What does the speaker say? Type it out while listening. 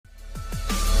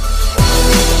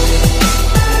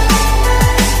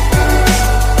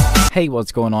Hey,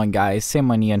 what's going on, guys?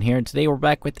 Samonian here, and today we're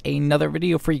back with another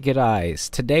video for you guys.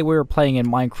 Today we're playing in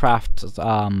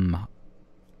Minecraft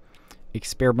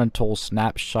Experimental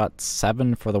Snapshot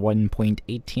 7 for the 1.18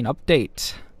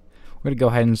 update. We're going to go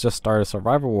ahead and just start a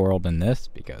survival world in this,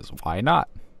 because why not?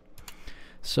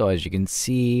 So as you can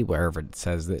see, wherever it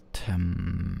says it,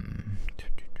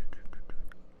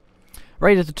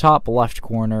 right at the top left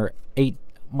corner,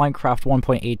 Minecraft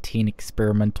 1.18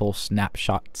 Experimental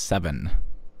Snapshot 7.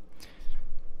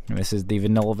 This is the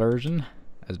vanilla version,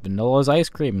 as vanilla as ice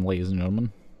cream, ladies and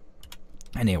gentlemen.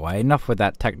 Anyway, enough with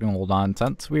that technical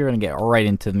nonsense. We're going to get right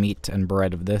into the meat and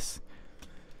bread of this.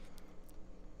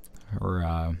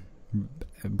 Or,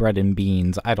 bread and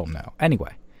beans, I don't know.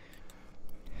 Anyway.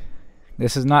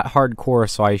 This is not hardcore,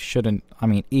 so I shouldn't,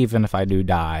 even if I do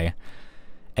die,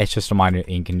 it's just a minor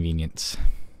inconvenience.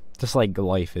 Just like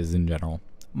life is in general.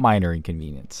 Minor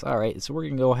inconvenience. Alright, so we're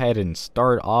going to go ahead and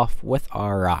start off with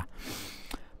our,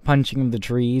 punching of the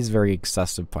trees, very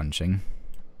excessive punching.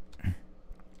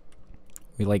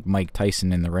 We like Mike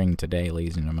Tyson in the ring today,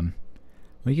 ladies and gentlemen.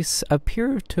 We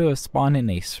appear to have spawned in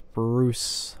a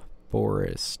spruce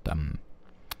forest.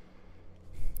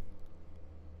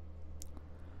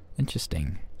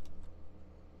 Interesting.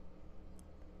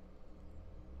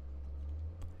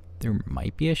 There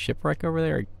might be a shipwreck over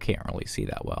there. I can't really see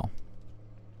that well.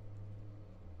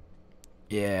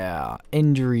 Yeah,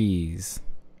 injuries.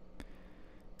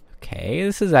 Okay,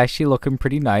 this is actually looking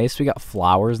pretty nice. We got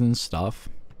flowers and stuff.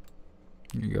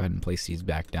 I'm gonna go ahead and place these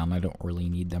back down. I don't really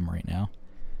need them right now.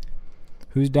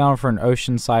 Who's down for an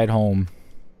oceanside home?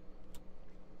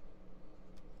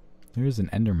 There's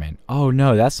an Enderman. Oh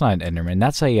no, that's not an Enderman.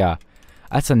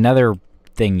 That's another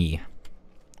thingy. I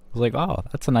was like, oh,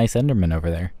 that's a nice Enderman over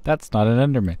there. That's not an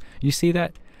Enderman. You see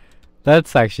that?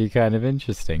 That's actually kind of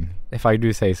interesting, if I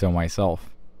do say so myself.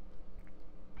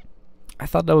 I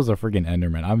thought that was a friggin'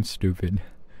 Enderman. I'm stupid.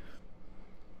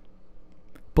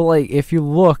 But like, if you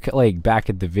look like back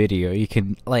at the video, you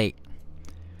can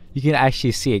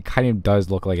actually see it kind of does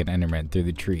look like an Enderman through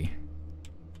the tree.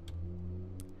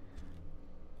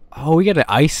 Oh, we got an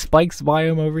ice spikes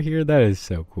biome over here. That is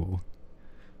so cool.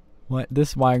 What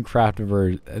this Minecraft's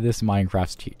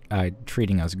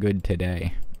treating us good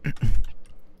today. All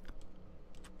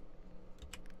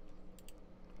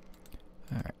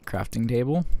right, crafting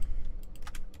table.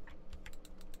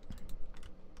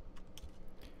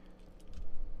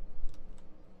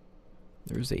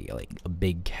 There's a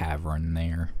big cavern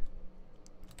there.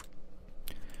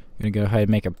 I'm gonna go ahead and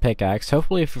make a pickaxe.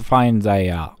 Hopefully, if it finds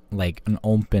a an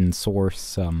open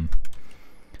source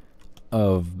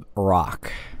of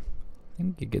rock, I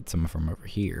think we could get some from over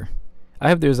here. I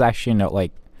hope there's actually no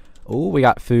oh, we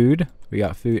got food. We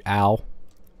got food. Ow,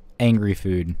 angry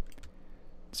food.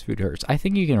 This food hurts. I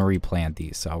think you can replant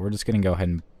these, so we're just gonna go ahead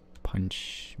and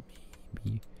punch.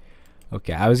 Maybe.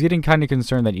 Okay, I was getting kind of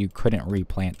concerned that you couldn't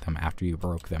replant them after you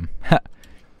broke them.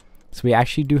 So we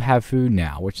actually do have food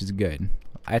now, which is good.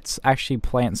 Let's actually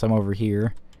plant some over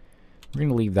here. We're going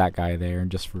to leave that guy there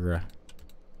just for...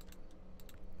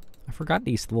 I forgot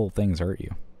these little things hurt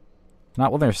you.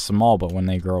 Not when they're small, but when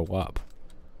they grow up.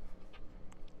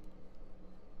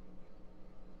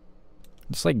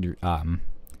 Just like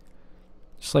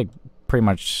pretty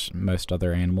much most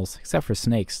other animals, except for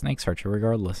snakes. Snakes hurt you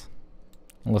regardless.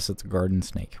 Unless it's a garden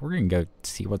snake. We're going to go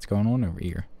see what's going on over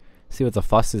here. See what the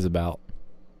fuss is about.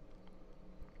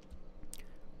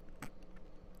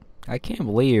 I can't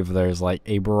believe there's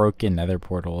a broken nether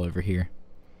portal over here.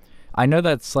 I know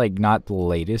that's not the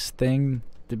latest thing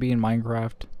to be in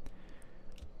Minecraft.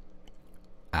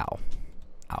 Ow.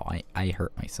 Ow, I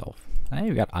hurt myself. Hey,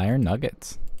 we got iron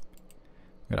nuggets.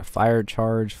 We got a fire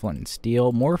charge, flint and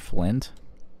steel, more flint.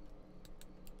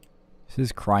 This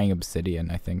is crying obsidian,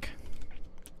 I think.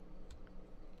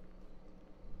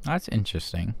 That's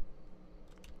interesting.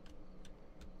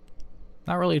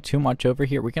 Not really too much over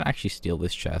here. We can actually steal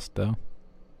this chest, though.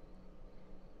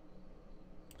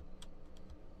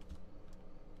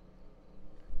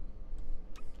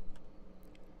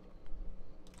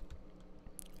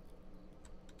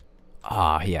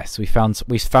 Ah, yes, we found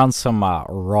some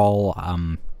raw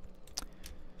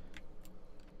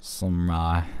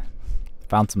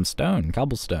found some stone,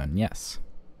 cobblestone. Yes.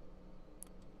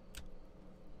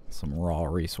 Some raw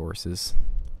resources.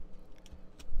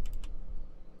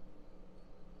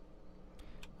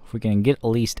 If we can get at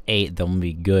least 8, then we'll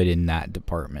be good in that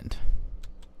department.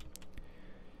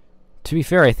 To be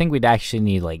fair, I think we'd actually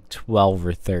need 12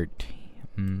 or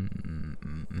 13.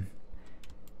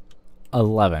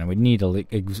 11. We'd need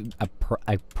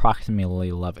approximately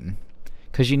 11.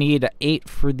 Because you need 8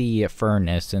 for the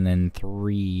furnace and then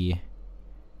 3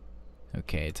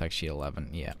 Okay, it's actually 11.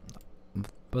 Yeah.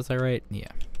 Was I right?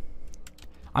 Yeah.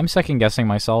 I'm second guessing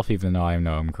myself even though I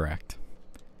know I'm correct.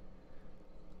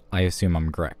 I assume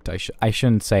I'm correct. I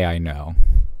shouldn't say I know.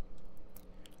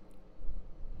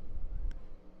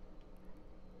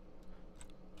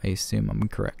 I assume I'm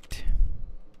correct.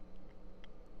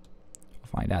 We'll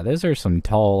find out. Those are some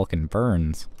tall looking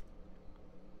ferns.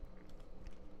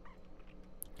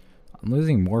 I'm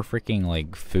losing more freaking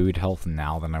like food health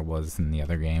now than I was in the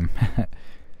other game.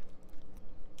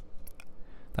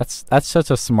 That's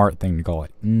such a smart thing to call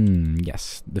it.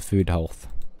 Yes, the food health.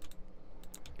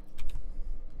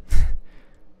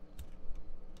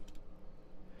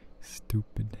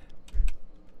 Stupid.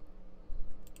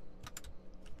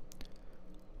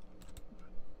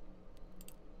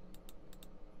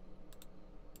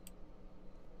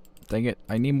 Dang it,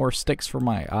 I need more sticks for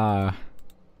my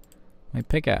my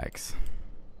pickaxe.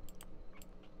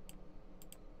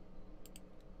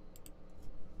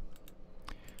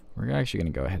 We're actually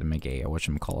gonna go ahead and make a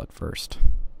whatchamacallit first.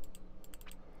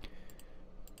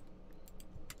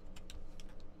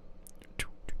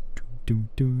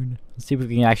 Let's see if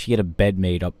we can actually get a bed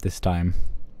made up this time.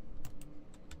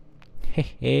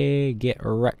 Hey, get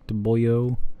wrecked,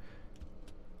 boyo.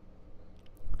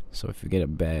 So if we get a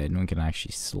bed, we can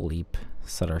actually sleep,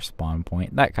 set our spawn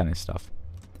point, that kind of stuff.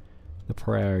 The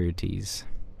priorities.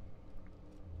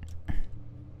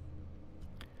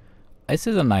 This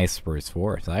is a nice spruce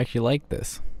forest. I actually like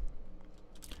this.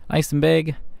 Nice and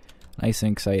big, nice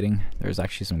and exciting. There's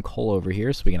actually some coal over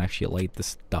here, so we can actually light this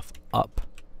stuff up,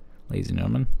 ladies and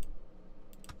gentlemen.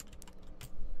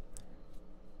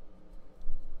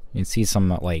 You can see some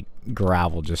like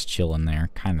gravel just chilling there,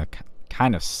 kind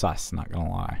of sus, not gonna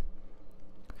lie.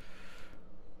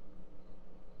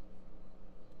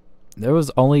 There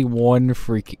was only one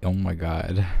freaking, oh my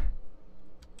god.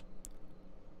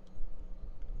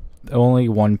 Only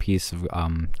one piece of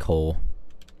coal.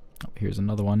 Oh, here's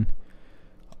another one.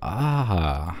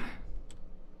 Ah.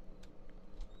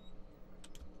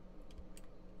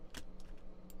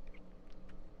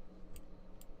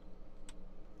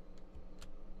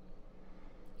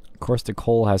 Of course the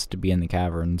coal has to be in the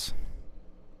caverns.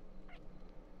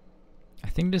 I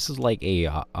think this is like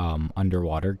a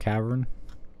underwater cavern.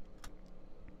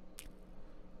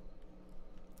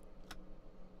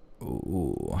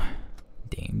 Ooh,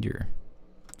 danger.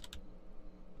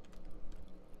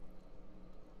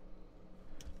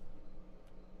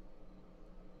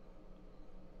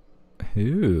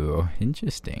 Ooh,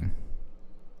 interesting.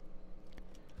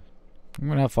 I'm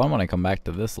gonna have fun when I come back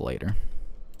to this later.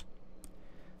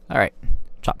 Alright,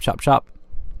 chop, chop, chop.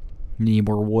 Need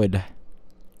more wood.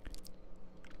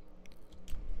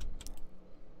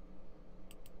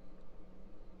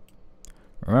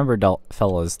 Remember,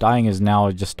 fellas, dying is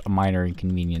now just a minor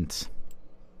inconvenience.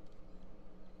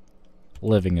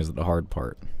 Living is the hard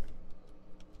part.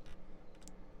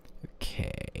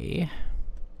 Okay.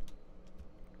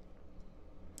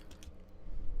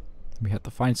 We have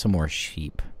to find some more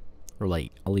sheep. Or,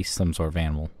 like, at least some sort of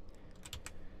animal.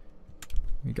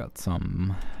 We got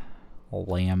some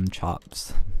lamb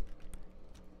chops.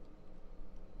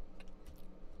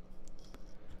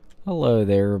 Hello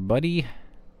there, buddy.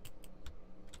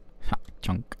 Ha,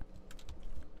 chunk.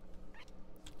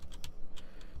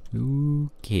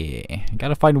 Okay.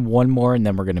 Gotta find one more and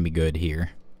then we're gonna be good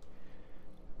here.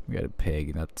 We got a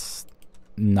pig. That's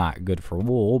not good for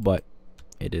wool, but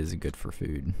it is good for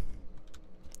food.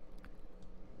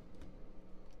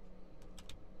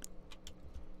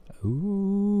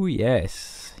 Ooh,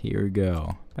 yes. Here we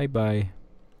go. Bye-bye.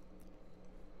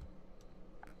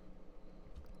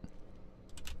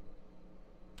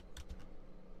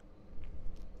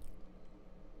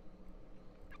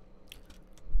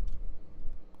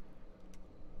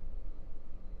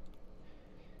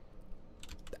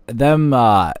 Them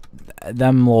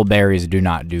little berries do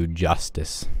not do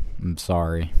justice. I'm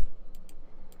sorry.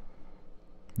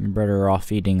 You're better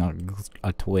off eating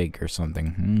a twig or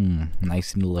something.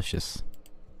 Nice and delicious.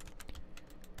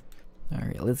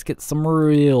 Alright, let's get some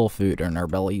real food in our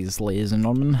bellies, ladies and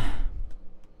gentlemen.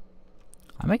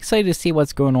 I'm excited to see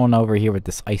what's going on over here with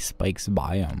this ice spikes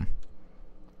biome.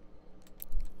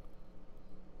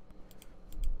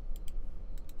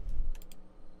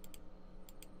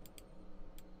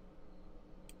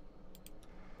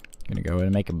 Gonna go ahead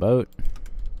and make a boat.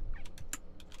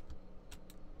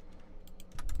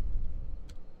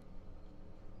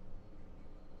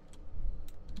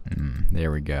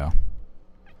 There we go.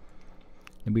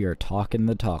 We are talking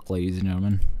the talk, ladies and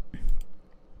gentlemen.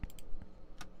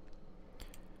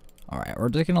 Alright, we're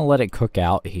just gonna let it cook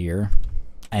out here.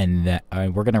 And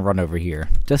we're gonna run over here.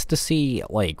 Just to see,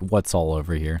 like, what's all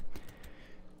over here.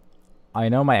 I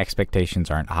know my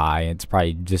expectations aren't high. It's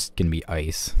probably just gonna be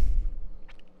ice.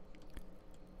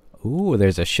 Ooh,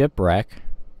 there's a shipwreck.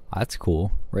 That's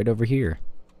cool. Right over here.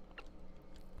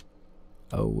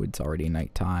 Oh, it's already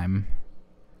nighttime.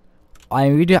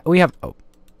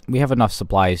 We have enough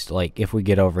supplies to, like, if we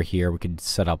get over here, we could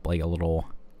set up like a little.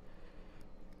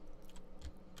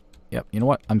 Yep. You know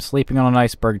what? I'm sleeping on an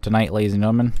iceberg tonight, ladies and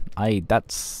gentlemen.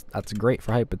 That's great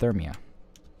for hypothermia.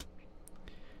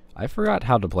 I forgot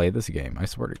how to play this game. I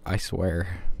swear.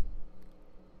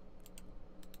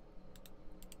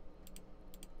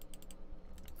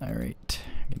 All right.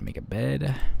 Gonna make a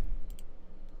bed.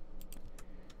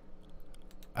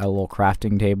 A little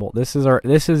crafting table. This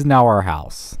is now our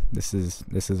house. This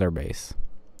is our base.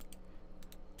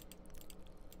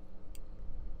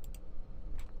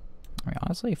 I mean,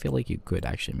 honestly, I feel like you could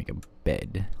actually make a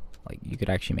bed. Like, you could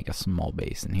actually make a small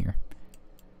base in here.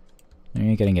 You're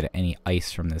not gonna get any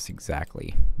ice from this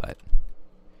exactly, but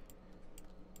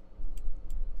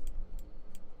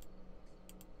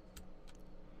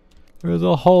there's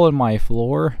a hole in my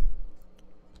floor.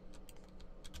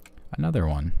 Another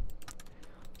one.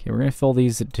 Okay, we're gonna fill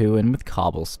these two in with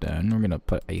cobblestone. We're gonna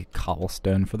put a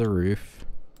cobblestone for the roof.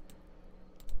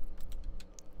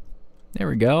 There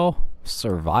we go.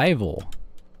 Survival.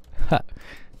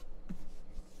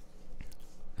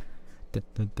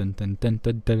 Dun, dun, dun, dun,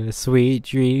 dun, dun. Sweet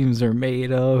dreams are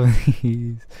made of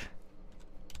these.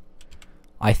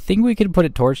 I think we could put a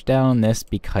torch down on this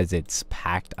because it's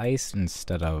packed ice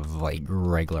instead of like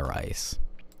regular ice.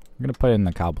 We're gonna put it in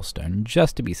the cobblestone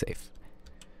just to be safe.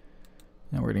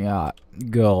 Now we're gonna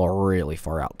go really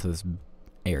far out to this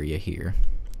area here.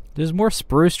 There's more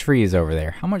spruce trees over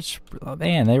there. How much? Oh,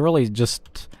 man, they really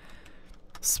just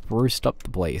spruced up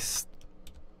the place.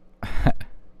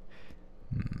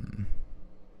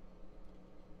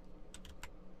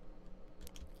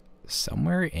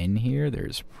 Somewhere in here,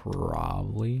 there's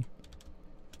probably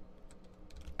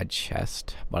a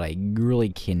chest, but I really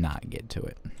cannot get to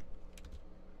it.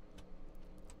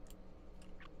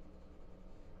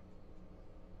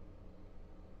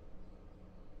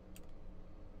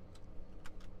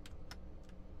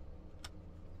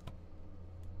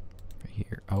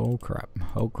 Here. Oh crap.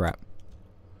 Oh crap.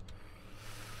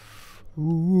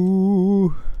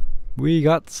 Ooh. We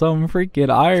got some freaking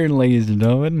iron, ladies and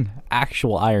gentlemen.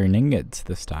 Actual iron ingots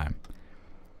this time.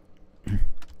 I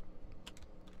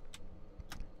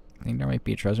think there might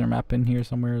be a treasure map in here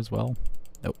somewhere as well.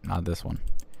 Nope, not this one.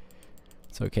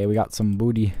 It's okay, we got some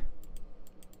booty.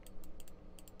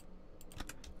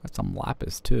 Got some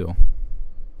lapis too.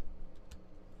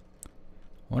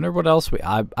 Wonder what else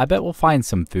I bet we'll find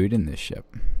some food in this ship.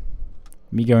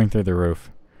 Me going through the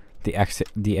roof. The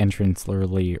entrance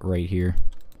literally right here.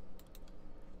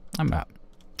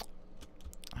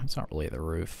 It's not really the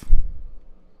roof.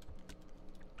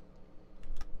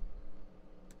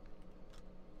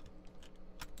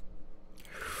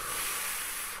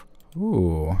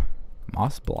 Ooh,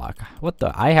 moss block. What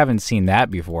the? I haven't seen that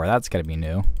before. That's gotta be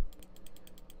new.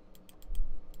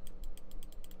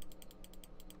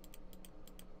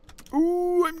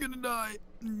 Ooh, I'm gonna die.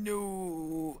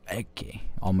 No. Okay,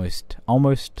 almost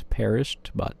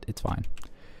perished, but it's fine.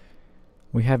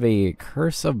 We have a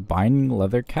curse of binding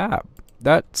leather cap.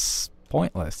 That's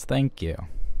pointless. Thank you.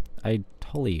 I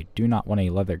totally do not want a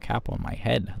leather cap on my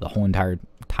head the whole entire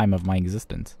time of my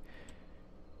existence.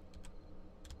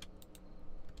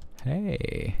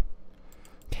 Hey.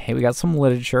 Okay, we got some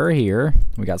literature here.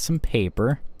 We got some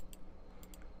paper.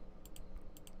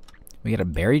 We got a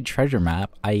buried treasure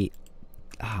map. We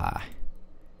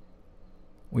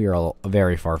are all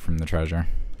very far from the treasure.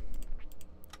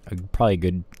 Probably a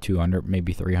good 200,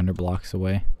 maybe 300 blocks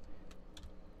away.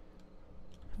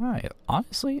 Alright,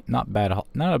 honestly, not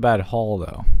a bad haul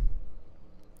though.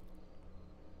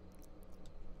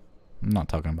 I'm not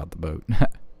talking about the boat.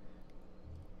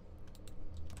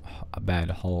 A bad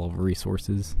haul of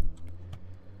resources.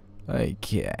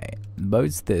 Okay, the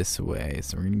boat's this way,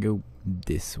 so we're gonna go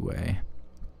this way.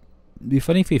 It'd be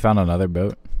funny if we found another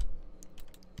boat.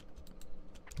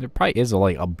 There probably is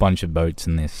like a bunch of boats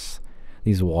in these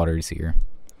waters here.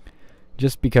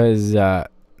 Just because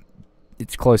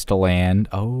it's close to land.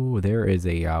 Oh, there is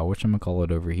a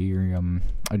whatchamacallit over here,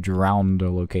 a drowned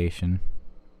location.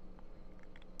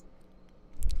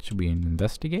 Should we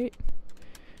investigate?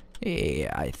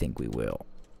 Yeah, I think we will.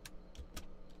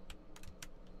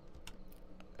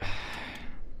 I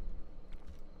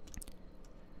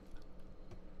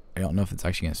don't know if it's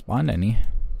actually gonna spawn any.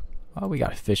 Oh, we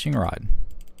got a fishing rod.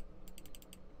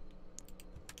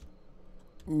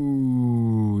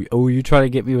 Ooh, oh, you try to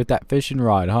get me with that fishing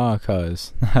rod, huh,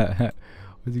 cuz?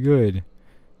 What's good?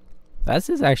 This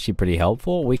is actually pretty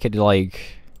helpful. We could,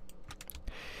 like,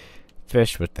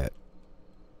 fish with it.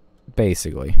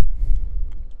 Basically.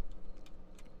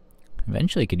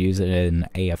 Eventually could use it in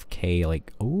AFK,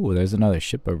 like, oh, there's another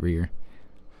ship over here.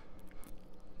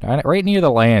 Right near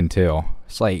the land, too.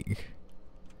 It's like,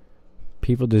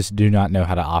 people just do not know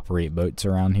how to operate boats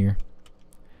around here.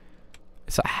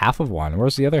 It's a half of one.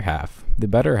 Where's the other half? The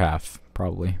better half,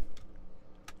 probably.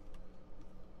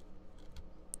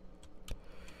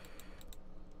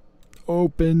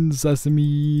 Open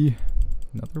sesame.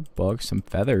 Another bug, some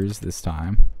feathers this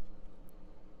time.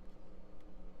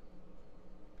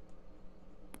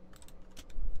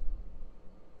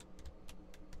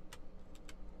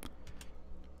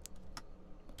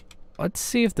 Let's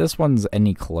see if this one's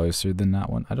any closer than that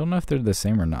one. I don't know if they're the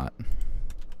same or not.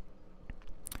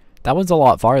 That one's a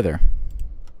lot farther.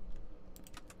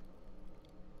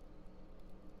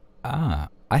 Ah,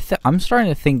 I'm starting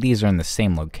to think these are in the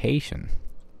same location.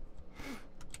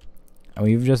 And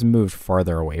we've just moved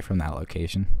farther away from that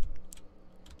location.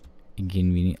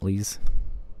 Inconveniently.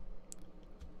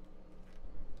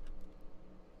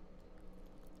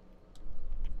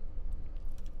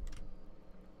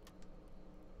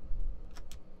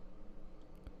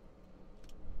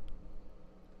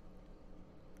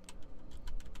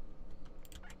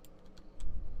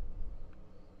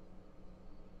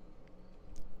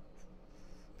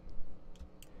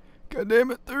 God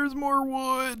damn it, there's more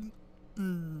wood. I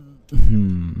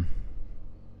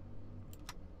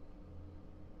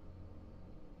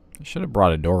should have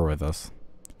brought a door with us.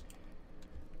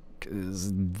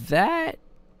 Because that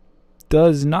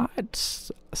does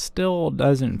not, still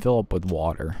doesn't fill up with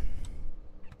water.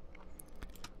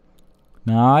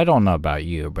 Now, I don't know about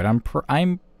you, but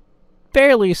I'm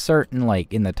fairly certain,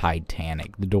 like, in the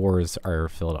Titanic, the doors are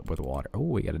filled up with water. Oh,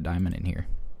 we got a diamond in here.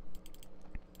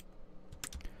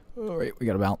 Alright, we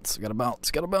gotta bounce, gotta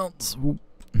bounce, gotta bounce.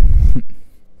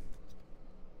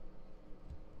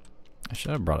 I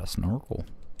should have brought a snorkel.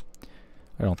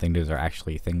 I don't think those are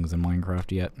actually things in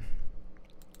Minecraft yet.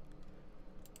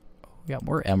 Oh, we got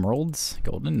more emeralds,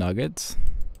 golden nuggets.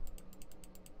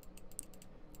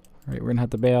 Alright, we're gonna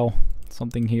have to bail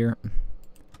something here.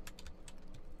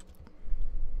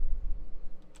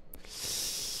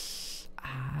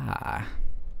 Ah.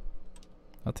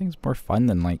 Nothing's more fun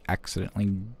than, like,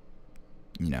 accidentally,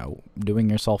 you know, doing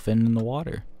yourself in the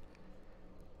water.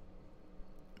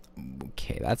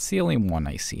 Okay, that's the only one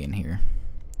I see in here.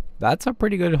 That's a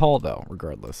pretty good haul, though,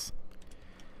 regardless.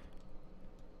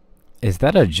 Is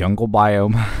that a jungle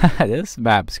biome? This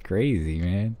map's crazy,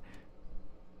 man.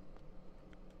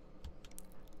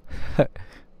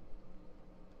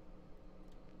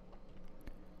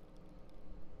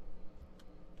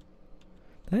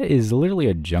 That is literally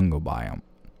a jungle biome.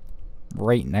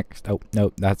 Right next. Oh,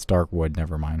 nope, that's dark wood.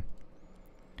 Never mind.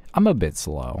 I'm a bit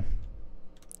slow.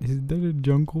 Is that a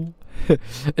jungle?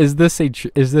 Is this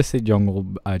a jungle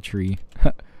tree?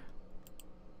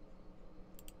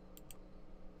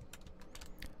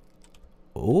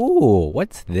 Ooh,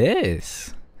 what's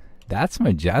this? That's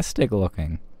majestic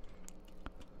looking.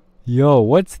 Yo,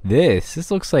 what's this?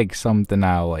 This looks like something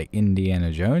out of, like,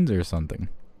 Indiana Jones or something.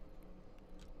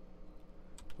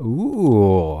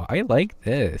 Ooh, I like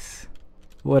this.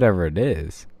 Whatever it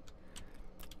is.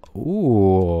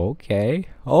 Ooh, okay.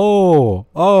 Oh,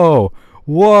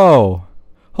 whoa.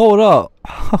 Hold up.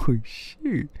 Oh,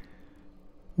 shoot.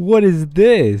 What is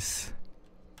this?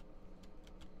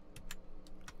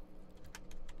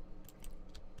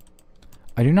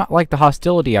 I do not like the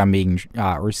hostility I'm being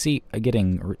I'm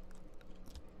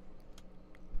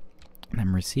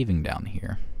receiving down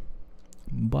here.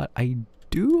 But I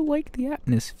do like the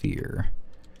atmosphere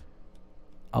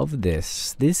of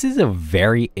this. This is a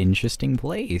very interesting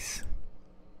place.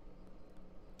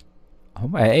 Oh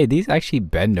my, hey, these actually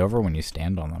bend over when you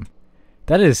stand on them.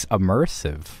 That is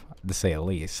immersive, to say the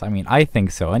least. I mean, I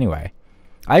think so anyway.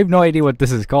 I have no idea what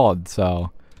this is called,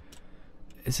 so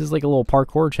this is like a little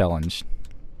parkour challenge.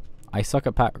 I suck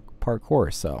at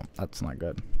parkour, so that's not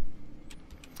good.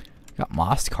 Got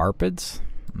moss carpets.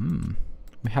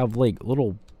 We have like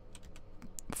little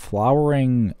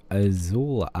flowering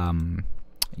azul,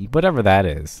 whatever that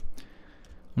is.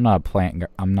 I'm not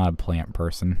a plant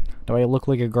person. Do I look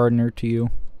like a gardener to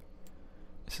you?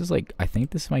 This is like, I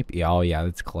think this might be, oh yeah,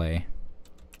 that's clay.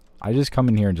 I just come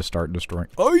in here and just start destroying.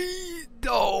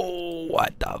 Oh,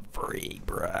 what the freak,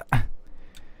 bruh.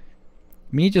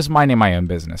 Me just minding my own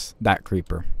business. That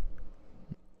creeper.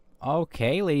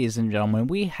 Okay, ladies and gentlemen,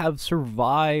 we have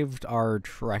survived our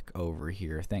trek over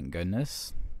here, thank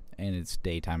goodness. And it's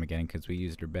daytime again because we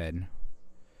used our bed.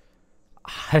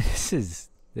 This is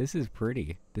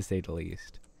pretty, to say the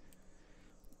least.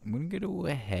 I'm gonna go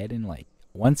ahead and like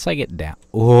once I get down.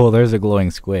 Oh, there's a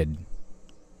glowing squid.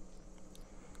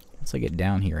 Once I get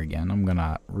down here again, I'm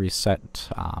gonna reset.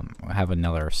 Have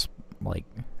another like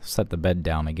set the bed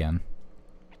down again.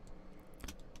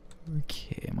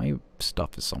 Okay, my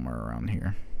stuff is somewhere around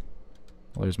here.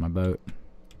 Well, there's my boat.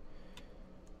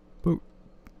 Boat.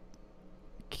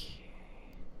 Okay.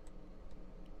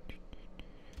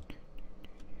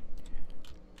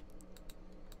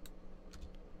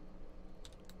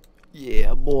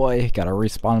 Yeah, boy. Got a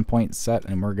respawn point set,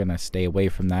 and we're gonna stay away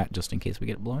from that just in case we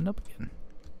get blown up again.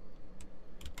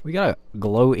 We got a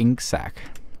glow ink sack.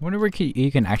 I wonder what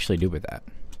you can actually do with that.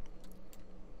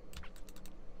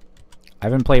 I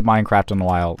haven't played Minecraft in a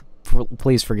while.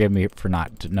 Please forgive me for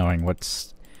not knowing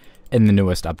what's in the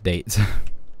newest updates.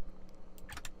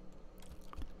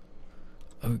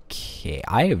 Okay,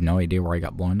 I have no idea where I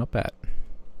got blown up at.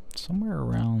 Somewhere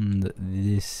around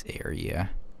this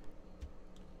area.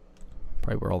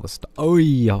 Probably where all the stuff. Oh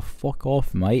yeah, fuck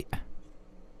off, mate.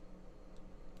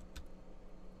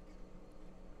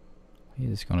 He's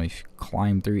just gonna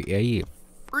climb through. Hey,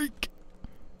 freak.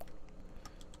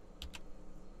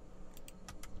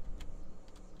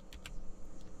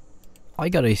 I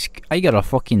got a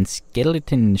fucking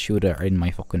skeleton shooter in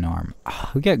my fucking arm.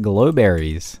 Oh, we got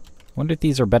glowberries. Wonder if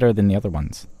these are better than the other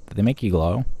ones. Did they make you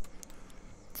glow?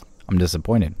 I'm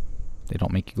disappointed. They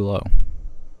don't make you glow.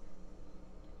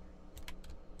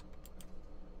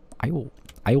 I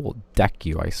will deck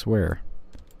you, I swear.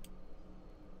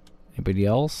 Anybody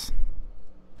else?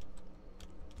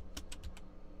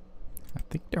 I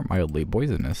think they're mildly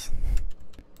poisonous.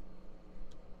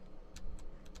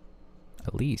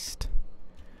 At least.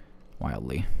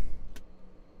 Wildly.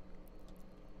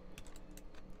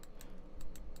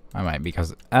 That might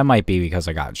be because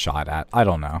I got shot at. I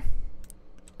don't know.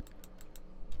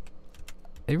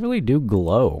 They really do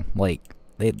glow. Like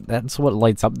that's what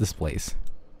lights up this place.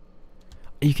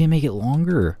 You can make it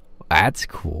longer. That's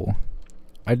cool.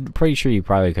 I'm pretty sure you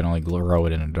probably can only grow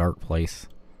it in a dark place.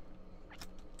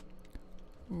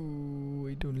 Oh,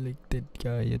 I don't like that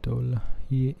guy at all.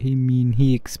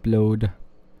 He explode.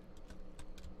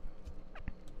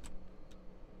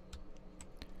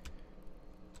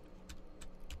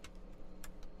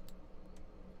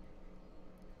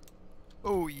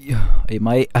 Oh yeah, hey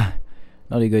mate,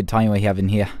 not a good time we have in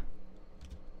here.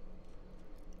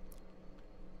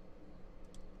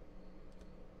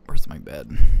 Where's my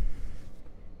bed?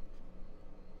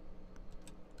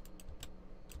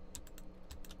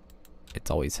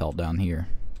 It's always held down here.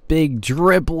 Big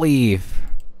drip leaf.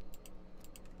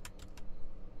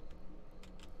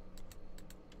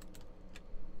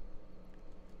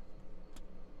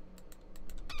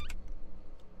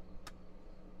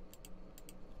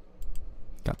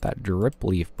 Got that drip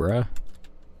leaf, bruh.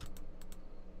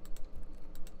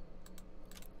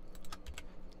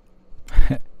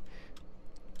 Gonna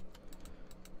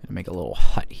make a little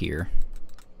hut here.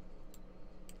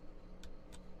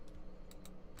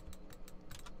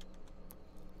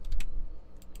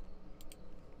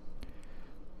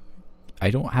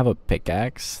 I don't have a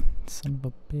pickaxe. Son of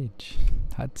a bitch.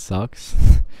 That sucks.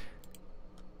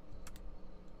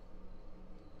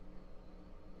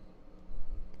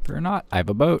 Fear not, I have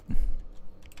a boat.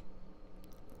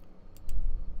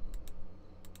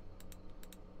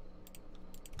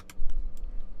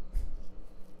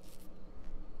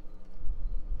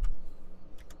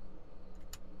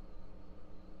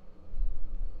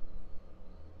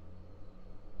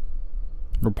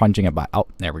 We're punching it by... Oh,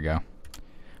 there we go.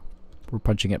 We're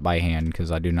punching it by hand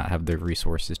because I do not have the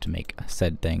resources to make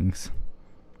said things.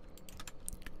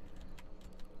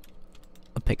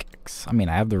 A pickaxe. I mean,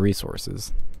 I have the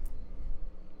resources.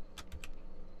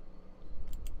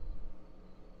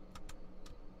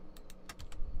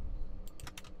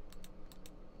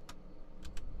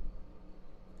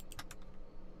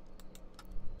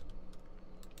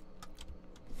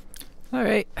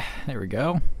 Alright, there we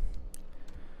go.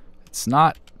 It's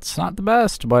not the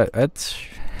best, but it's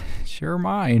sure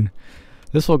mine.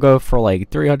 This will go for like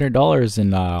 $300 in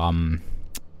not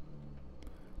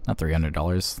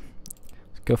 $300.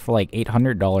 Go for like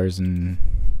 $800 in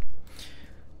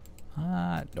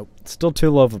nope, still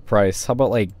too low of a price. How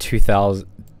about like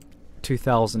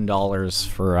 $2,000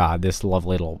 for this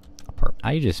lovely little apartment?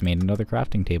 I just made another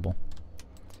crafting table.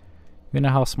 You know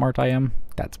how smart I am?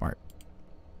 That's smart.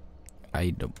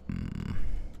 I don't.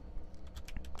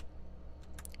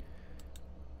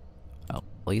 Oh,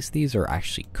 at least these are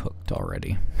actually cooked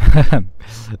already.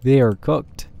 They are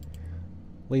cooked.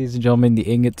 Ladies and gentlemen, the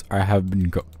ingots have been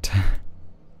cooked.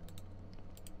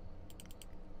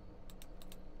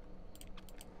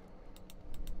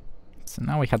 So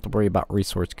now we have to worry about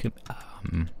resource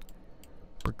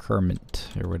procurement,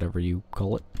 or whatever you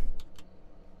call it.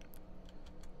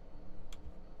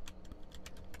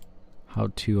 How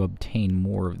to obtain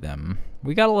more of them.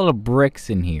 We got a lot of bricks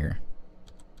in here.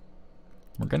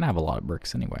 We're gonna have a lot of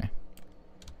bricks anyway.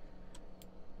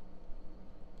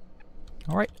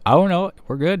 Alright. Oh no,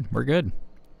 we're good. We're good.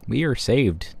 We are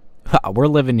saved. We're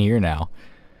living here now.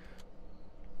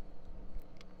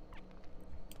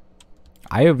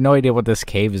 I have no idea what this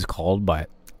cave is called, but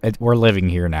we're living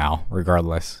here now,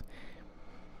 regardless.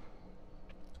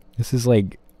 This is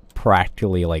like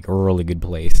practically like a really good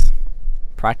place.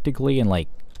 Practically, and like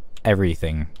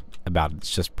everything about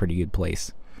it's just a pretty good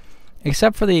place.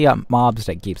 Except for the mobs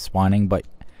that keep spawning, but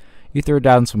you throw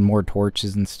down some more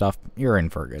torches and stuff, you're in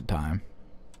for a good time.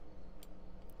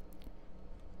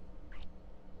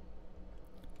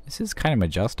 This is kind of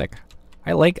majestic.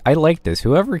 I like this.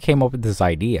 Whoever came up with this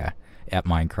idea at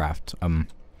Minecraft,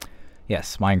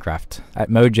 yes, Minecraft at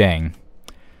Mojang,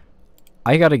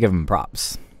 I gotta give him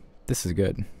props. This is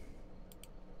good.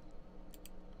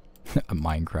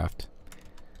 Minecraft.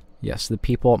 Yes, the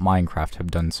people at Minecraft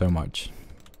have done so much.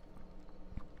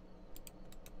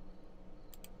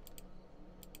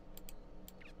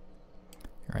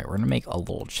 Alright, we're gonna make a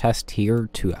little chest here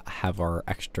to have our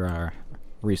extra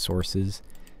resources.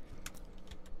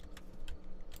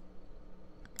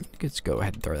 Let's go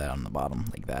ahead and throw that on the bottom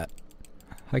like that.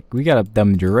 Like, we got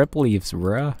them drip leaves,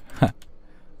 bruh.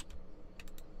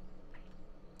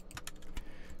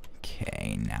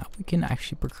 Okay, now we can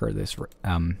actually procure this,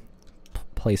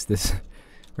 place this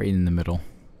right in the middle.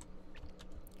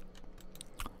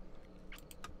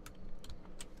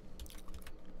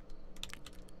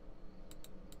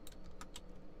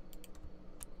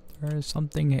 There's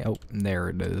something, oh, there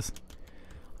it is.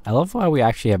 I love how we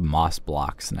actually have moss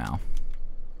blocks now.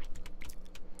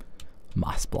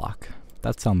 Moss block.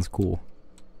 That sounds cool.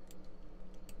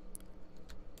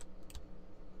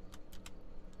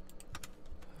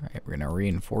 Alright, we're gonna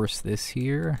reinforce this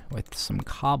here with some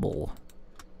cobble.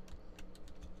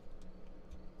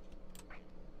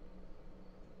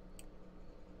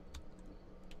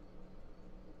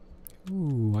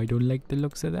 Ooh, I don't like the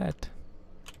looks of that.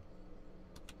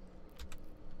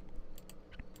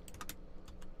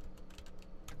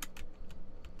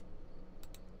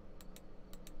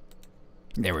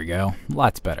 There we go.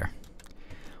 Lots better.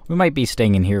 We might be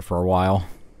staying in here for a while.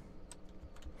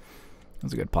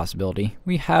 That's a good possibility.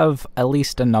 We have at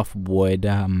least enough wood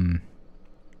to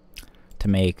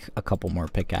make a couple more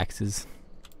pickaxes.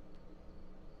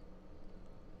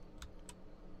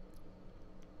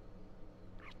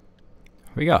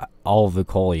 We got all of the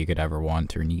coal you could ever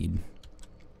want or need.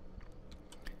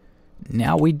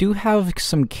 Now we do have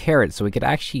some carrots, so we could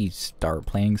actually start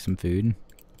planting some food.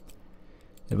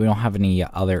 We don't have any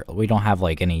other, we don't have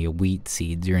like any wheat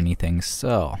seeds or anything,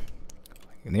 so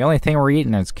the only thing we're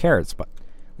eating is carrots, but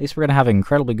at least we're gonna have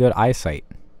incredibly good eyesight.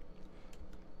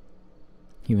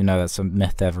 Even though that's a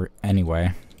myth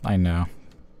anyway. I know.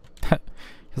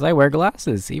 Because I wear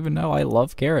glasses, even though I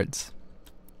love carrots.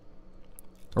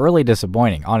 Really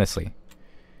disappointing, honestly.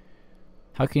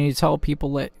 How can you tell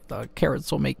people that carrots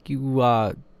will make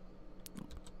you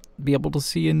be able to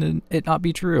see and it not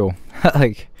be true?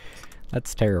 Like,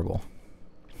 that's terrible.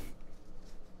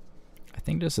 I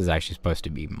think this is actually supposed to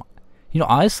be... You know,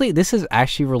 honestly, this is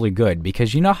actually really good,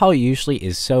 because you know how it usually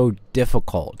is so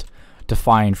difficult to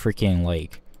find freaking,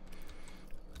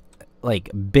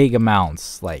 like big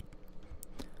amounts, like,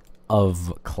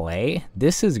 of clay?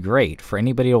 This is great for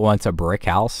anybody who wants a brick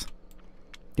house.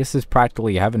 This is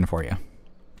practically heaven for you.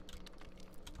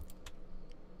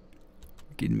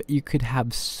 You could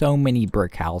have so many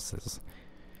brick houses.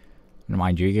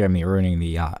 Mind you, you're gonna be ruining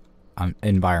the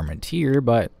environment here,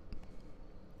 but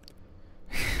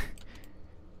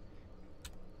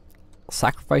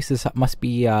sacrifices must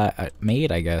be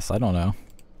made, I guess. I don't know.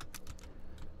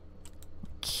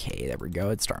 Okay, there we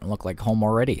go. It's starting to look like home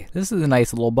already. This is a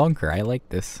nice little bunker. I like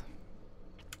this.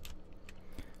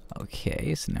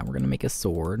 Okay, so now we're gonna make a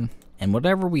sword, and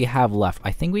whatever we have left,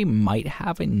 I think we might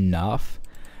have enough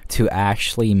to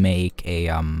actually make a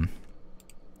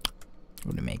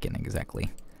what are we making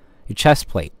exactly? A chest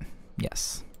plate.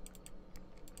 Yes.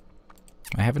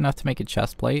 I have enough to make a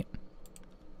chest plate.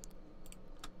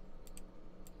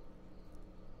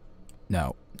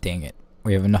 No, dang it.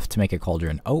 We have enough to make a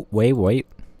cauldron. Oh, wait.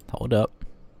 Hold up.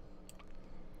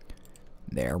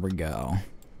 There we go.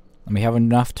 And we have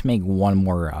enough to make one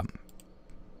more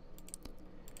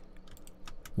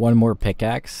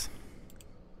pickaxe.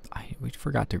 We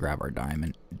forgot to grab our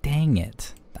diamond. Dang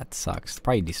it. That sucks. It's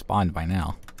probably despawned by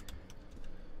now.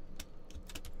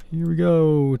 Here we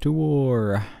go to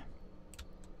war.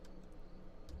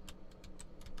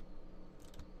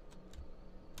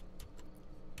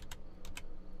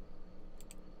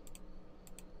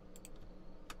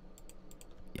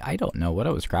 I don't know what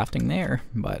I was crafting there,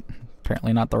 but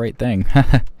apparently not the right thing.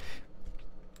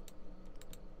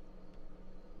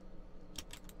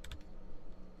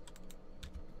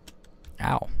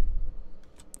 Ow.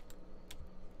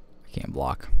 I can't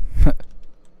block.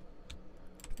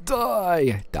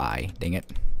 Die! Die. Dang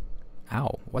it.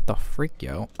 Ow. What the freak,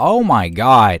 yo? Oh my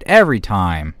god. Every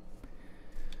time.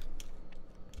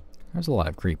 There's a lot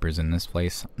of creepers in this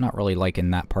place. I'm not really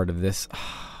liking that part of this.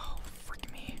 Oh, frick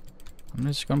me. I'm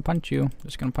just gonna punch you.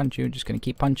 Just gonna punch you. Just gonna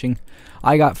keep punching.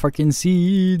 I got freaking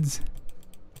seeds.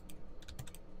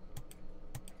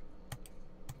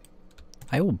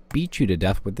 I will beat you to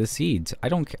death with the seeds. I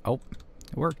don't care. Oh,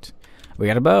 it worked. We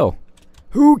got a bow.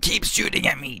 Who keeps shooting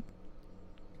at me?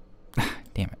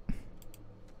 Damn it.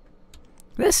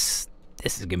 This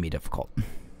is gonna be difficult.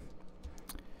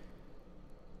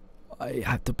 I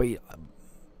have to be.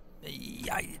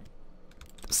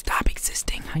 Stop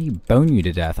existing. I bone you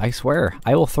to death. I swear.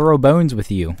 I will throw bones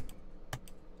with you.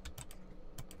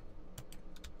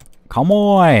 Come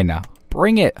on,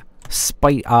 bring it,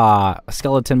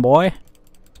 skeleton boy.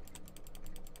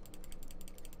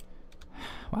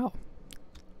 Wow,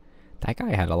 that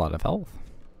guy had a lot of health.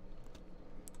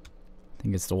 I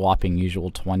think it's the whopping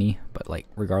usual 20, but like,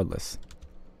 regardless.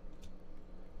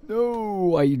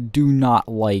 No, I do not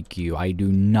like you. I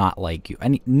do not like you.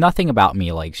 Nothing about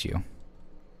me likes you.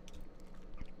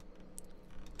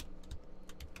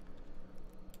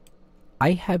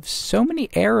 I have so many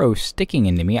arrows sticking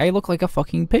into me, I look like a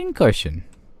fucking pincushion.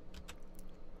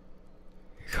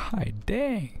 God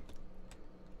dang.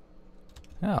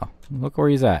 Oh, look where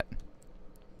he's at.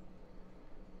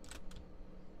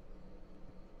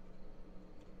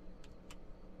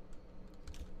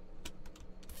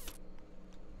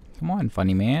 Come on,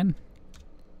 funny man.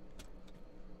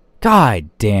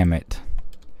 God damn it.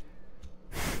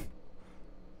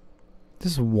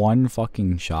 This is one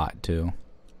fucking shot, too.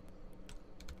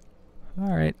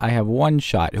 Alright, I have one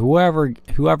shot. Whoever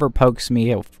pokes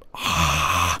me...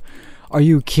 Are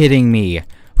you kidding me?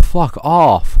 Fuck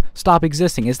off. Stop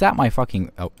existing. Is that my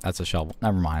fucking... Oh, that's a shovel.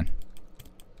 Never mind.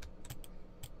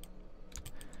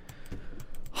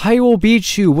 I will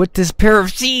beat you with this pair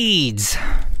of seeds.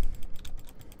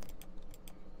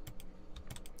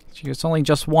 It's only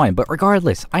just one, but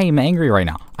regardless, I am angry right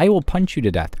now. I will punch you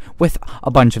to death with a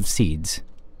bunch of seeds.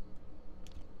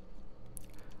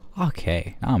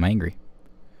 Okay, now I'm angry.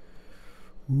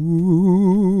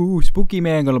 Ooh, spooky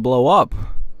man gonna blow up.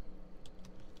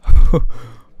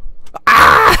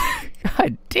 Ah!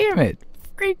 God damn it.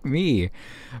 Freak me.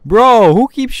 Bro, who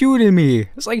keeps shooting me?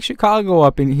 It's like Chicago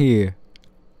up in here.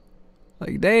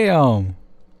 Like, damn.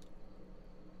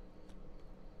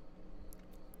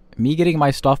 Me getting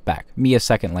my stuff back. Me a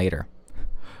second later.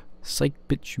 Psych,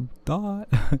 bitch, you thought.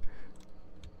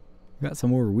 Got some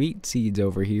more wheat seeds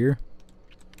over here.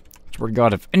 Swear to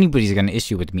God, if anybody's got an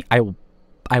issue with me, I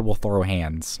will throw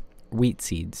hands. Wheat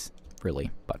seeds, really,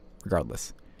 but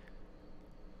regardless.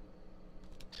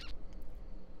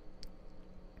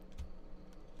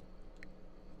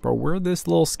 Bro, where this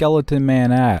little skeleton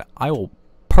man at? I will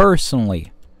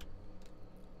personally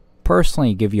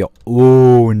give you.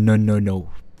 Oh, no.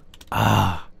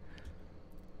 Ah.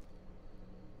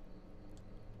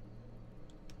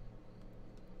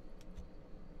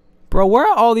 Bro, where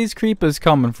are all these creepers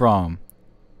coming from?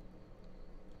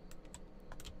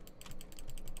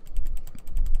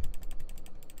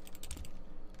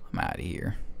 I'm out of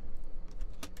here.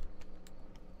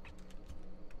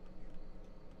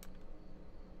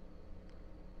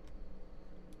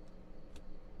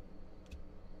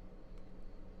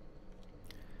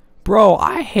 Bro,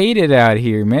 I hate it out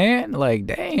here, man. Like,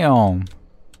 damn.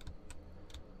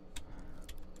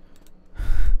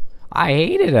 I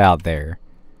hate it out there.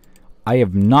 I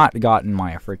have not gotten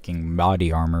my freaking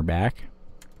body armor back.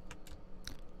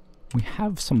 We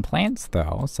have some plants,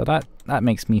 though, so that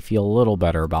makes me feel a little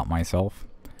better about myself.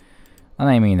 And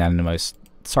I mean that in the most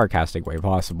sarcastic way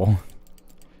possible.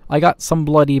 I got some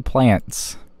bloody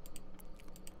plants.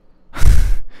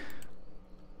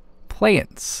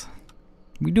 Plants.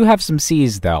 We do have some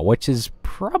seeds, though, which is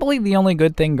probably the only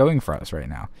good thing going for us right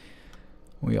now.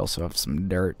 We also have some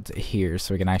dirt here,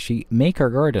 so we can actually make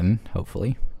our garden,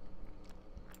 hopefully.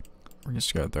 We're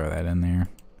just going to throw that in there.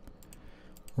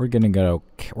 We're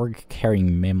carrying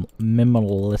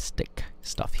minimalistic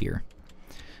stuff here.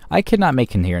 I cannot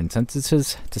make inherent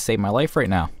sentences to save my life right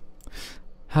now.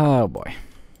 Oh, boy.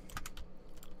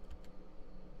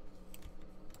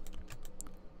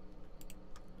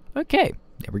 Okay,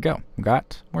 there we go. We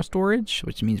got more storage,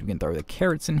 which means we can throw the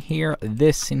carrots in here,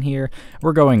 this in here.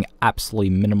 We're going absolutely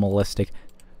minimalistic.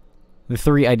 The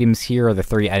 3 items here are the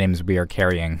 3 items we are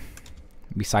carrying,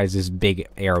 besides this big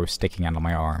arrow sticking out of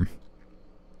my arm.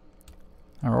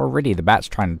 Already, the bat's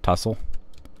trying to tussle.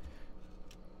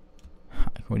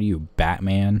 What are you,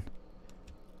 Batman?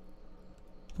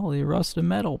 Holy rusted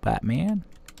metal, Batman.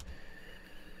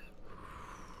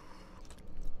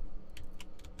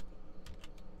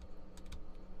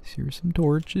 Here's some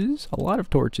torches. A lot of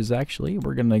torches, actually.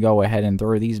 We're gonna go ahead and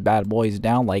throw these bad boys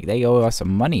down like they owe us some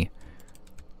money.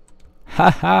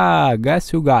 Haha!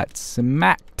 Guess who got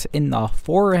smacked in the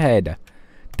forehead?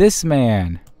 This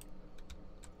man.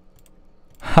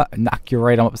 Ha! Knock you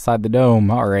right upside the dome.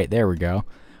 Alright, there we go.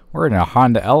 We're in a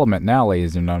Honda Element now,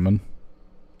 ladies and gentlemen.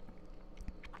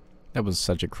 That was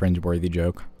such a cringeworthy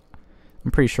joke.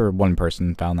 I'm pretty sure one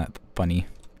person found that funny.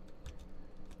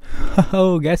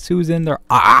 Oh, guess who's in there?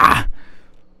 Ah!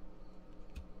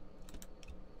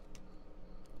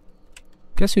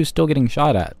 Guess who's still getting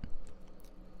shot at?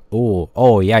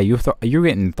 Oh yeah, you're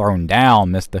getting thrown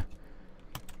down, mister.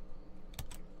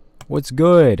 What's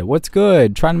good? What's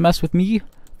good? Trying to mess with me,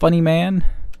 funny man?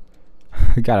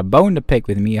 Got a bone to pick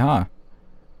with me, huh?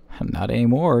 Not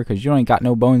anymore, because you ain't got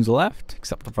no bones left,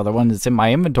 except for the one that's in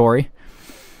my inventory.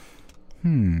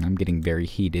 I'm getting very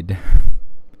heated.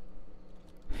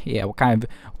 Yeah, what kind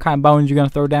of bones you gonna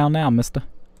throw down now, mister?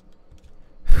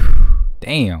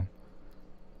 Damn.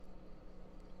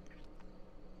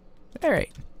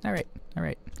 Alright.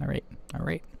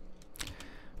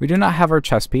 We do not have our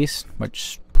chess piece,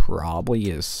 which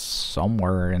probably is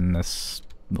somewhere in this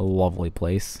lovely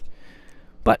place.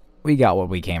 But we got what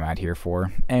we came out here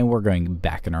for, and we're going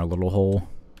back in our little hole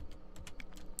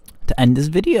to end this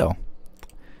video.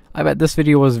 I bet this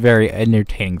video was very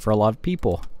entertaining for a lot of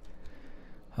people.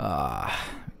 Yeah,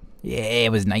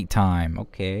 it was nighttime.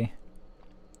 Okay.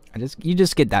 You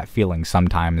just get that feeling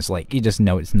sometimes, like you just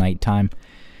know it's nighttime.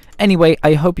 Anyway,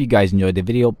 I hope you guys enjoyed the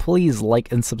video. Please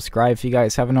like and subscribe if you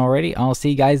guys haven't already. I'll see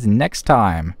you guys next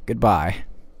time. Goodbye.